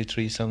 possibly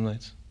 3 some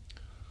nights.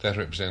 That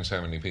represents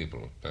how many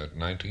people? About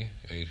 90,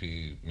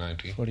 80,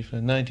 90?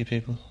 45, 90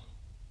 people.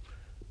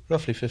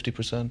 Roughly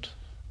 50%.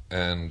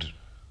 And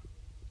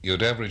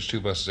you'd average 2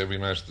 buses every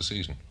night of the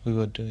season? We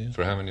would do, yeah.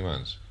 For how many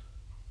months?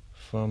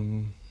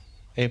 From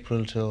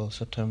April till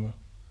September.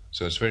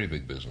 So it's very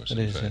big business. It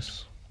is,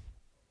 yes.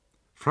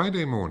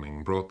 Friday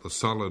morning brought the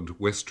solid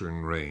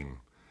western rain.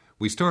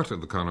 We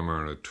started the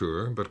Connemara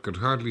tour, but could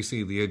hardly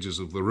see the edges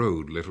of the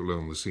road, let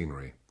alone the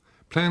scenery.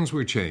 Plans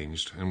were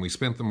changed, and we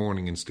spent the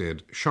morning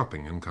instead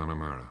shopping in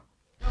Connemara.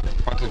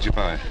 What did you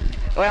buy?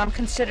 Well, I'm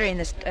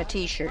considering a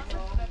T-shirt.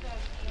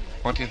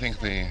 What do you think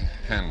the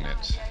hand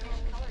knits?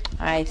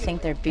 I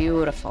think they're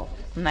beautiful,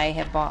 and I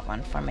have bought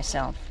one for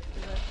myself.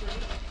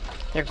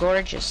 They're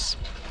gorgeous.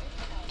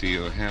 Do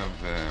you have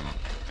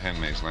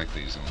handmaids like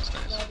these in the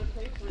States?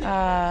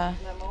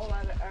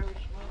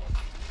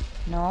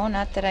 No,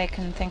 not that I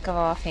can think of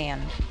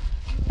offhand.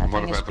 And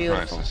what Nothing is about the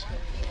beautiful. prices?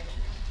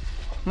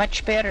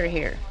 Much better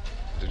here.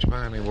 Did you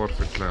buy any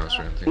Waterford cloths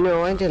or anything?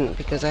 No, I didn't,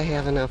 because I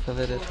have enough of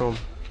it at home.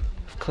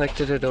 I've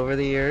collected it over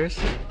the years.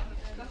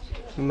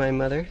 My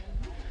mother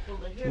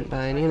didn't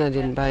buy any, and I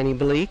didn't buy any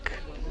bleak.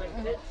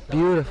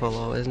 Beautiful,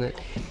 though, isn't it?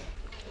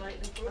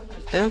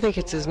 I don't think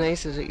it's as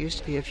nice as it used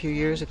to be a few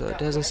years ago. It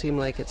doesn't seem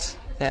like it's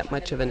that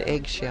much of an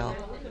eggshell.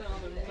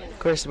 Of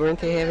course, weren't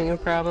they having a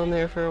problem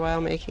there for a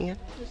while making it?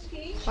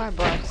 I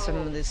bought some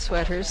of these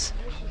sweaters.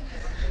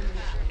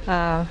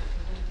 A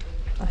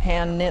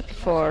hand knit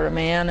for a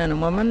man and a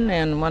woman,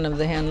 and one of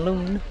the hand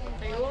loomed.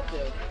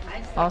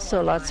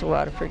 Also lots of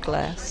Waterford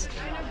glass.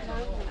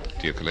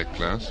 Do you collect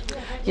glass?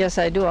 Yes,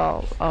 I do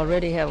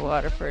already have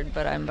Waterford,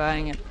 but I'm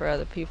buying it for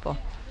other people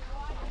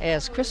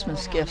as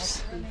Christmas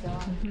gifts.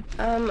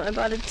 I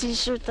bought a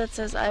T-shirt that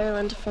says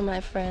Ireland for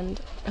my friend,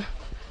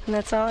 and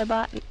that's all I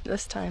bought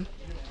this time.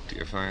 Do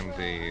you find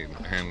the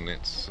hand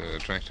knits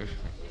attractive?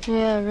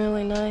 Yeah,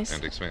 really nice.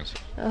 And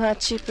expensive? A lot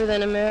cheaper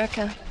than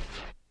America.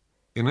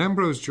 In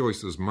Ambrose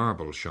Joyce's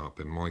marble shop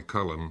in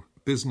Moycullen,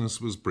 business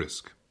was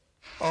brisk.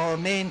 Our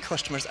main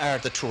customers are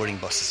the touring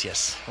buses,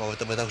 yes,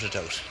 without a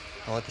doubt.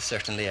 Oh, they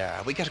certainly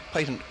are. We get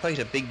quite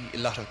a big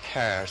lot of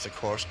cars, of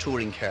course,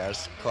 touring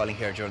cars, calling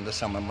here during the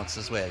summer months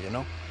as well, you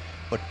know.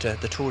 But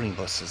the touring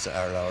buses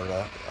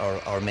are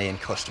our main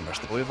customers.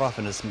 We've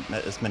often as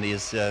many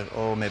as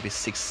maybe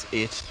 6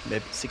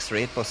 or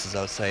 8 buses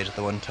outside at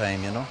the one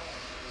time, you know.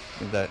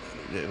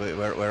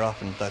 we're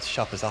often, that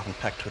shop is often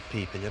packed with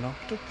people, you know.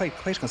 Do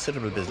quite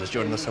considerable business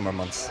during the summer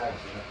months.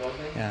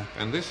 Yeah.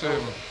 And this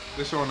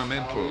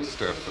ornamental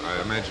stuff,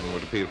 I imagine,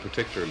 would appeal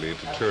particularly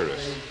to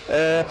tourists.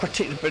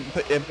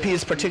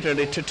 Appeals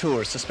particularly to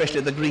tourists,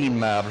 especially the green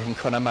marble from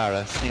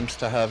Connemara seems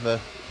to have a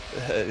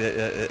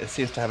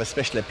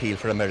special appeal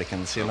for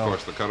Americans, you know. Of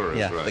course, the colour is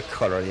right. right. The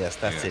colour, yes,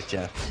 that's it,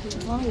 yeah.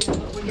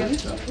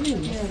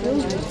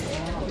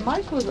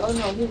 Mike was, he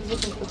was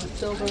looking for the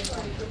silver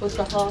with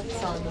the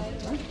hearts on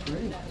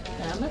them.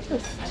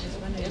 Amethyst.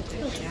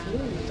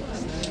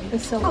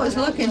 I was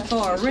looking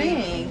for a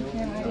ring.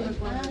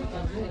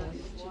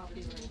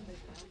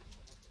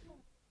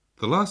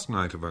 The last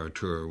night of our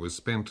tour was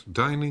spent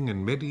dining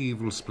in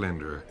medieval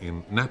splendour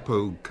in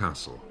Napogue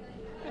Castle.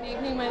 Good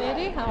evening, my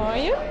lady. How are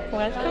you?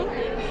 Welcome.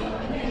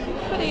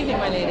 Good evening,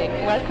 my lady.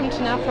 Welcome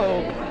to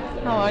Napogue.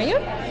 How are you?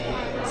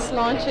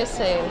 Slaunch your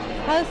sail.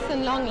 Health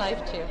and long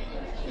life to you.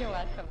 You're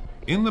welcome.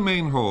 In the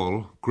main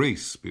hall,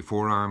 grace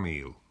before our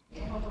meal.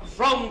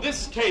 From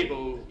this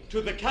table to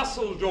the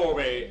castle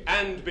doorway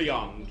and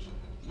beyond,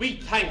 we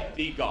thank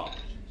thee, God,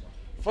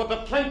 for the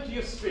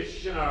plenteous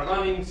fish in our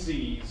running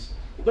seas,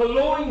 the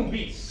lowing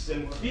beasts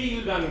in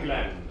field and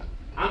glen,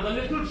 and the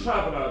little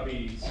traveller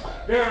bees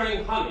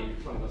bearing honey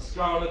from the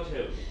scarlet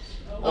hills.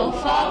 O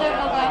Father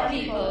of our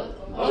people,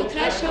 O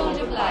threshold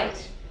of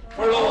light,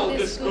 for all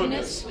this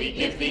goodness we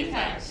give thee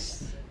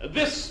thanks.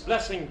 This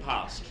blessing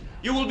past,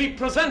 you will be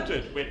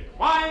presented with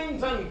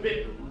wines and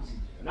victuals.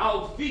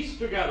 Now feast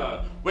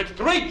together with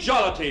great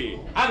jollity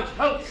and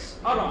healths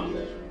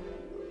around.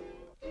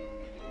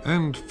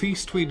 And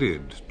feast we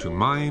did to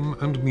mime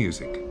and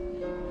music.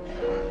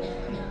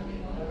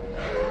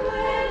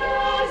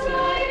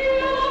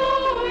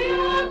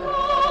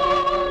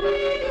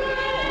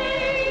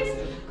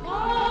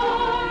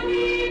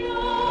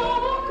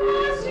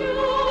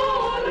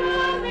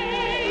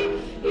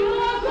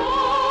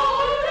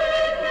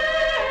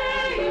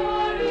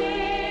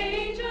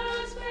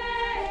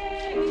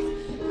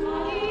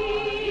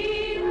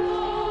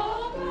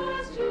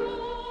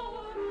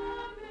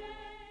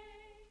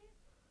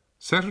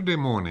 Saturday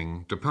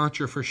morning,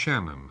 departure for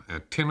Shannon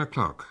at 10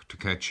 o'clock to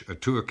catch a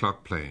 2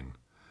 o'clock plane.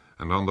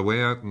 And on the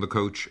way out in the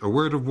coach, a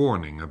word of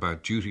warning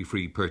about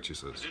duty-free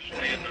purchases.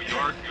 Additionally, in New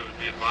York, it would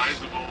be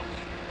advisable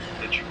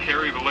that you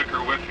carry the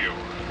liquor with you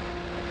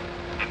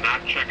and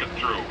not check it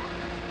through,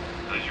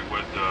 as you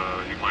would,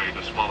 you might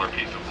a smaller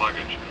piece of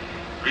luggage.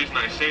 The reason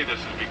I say this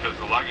is because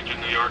the luggage in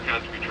New York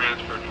has to be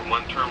transferred from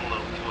one terminal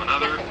to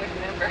another.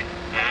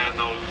 And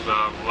those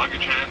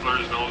luggage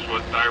handlers knows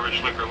what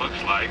Irish liquor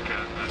looks like,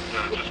 and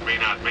it just may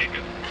not make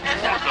it.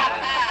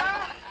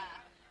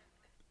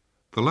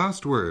 The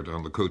last word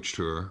on the coach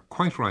tour,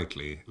 quite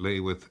rightly, lay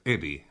with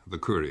Eddie, the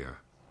courier.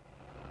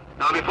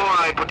 Now, before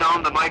I put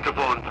down the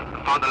microphone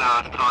for the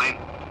last time,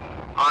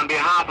 on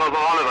behalf of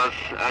all of us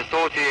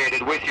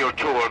associated with your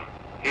tour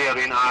here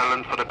in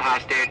Ireland for the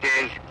past 8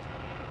 days,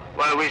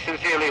 well, we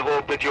sincerely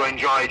hope that you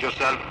enjoyed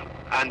yourself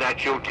and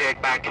that you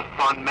take back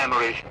fond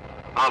memories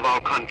of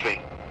our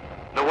country.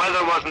 The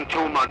weather wasn't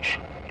too much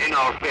in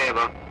our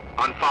favour,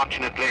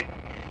 unfortunately,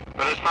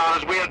 but as far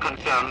as we are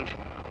concerned,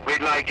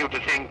 we'd like you to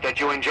think that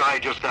you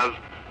enjoyed yourself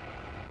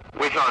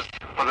with us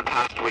for the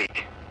past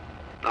week.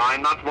 Now,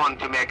 I'm not one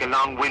to make a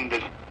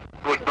long-winded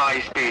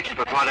goodbye speech,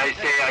 but what I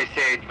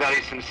say it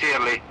very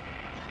sincerely,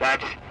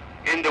 that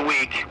in the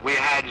week we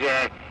had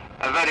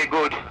a very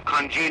good,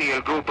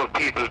 congenial group of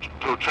people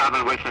to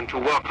travel with and to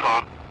work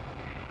for.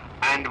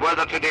 And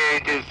whether today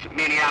it is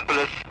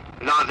Minneapolis,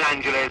 Los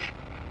Angeles,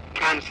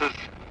 Kansas,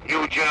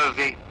 New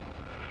Jersey,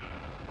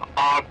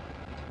 or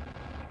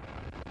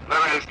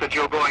where else that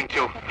you're going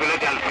to,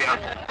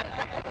 Philadelphia,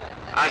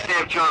 a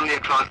safe journey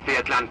across the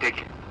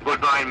Atlantic.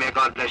 Goodbye, and may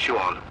God bless you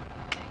all.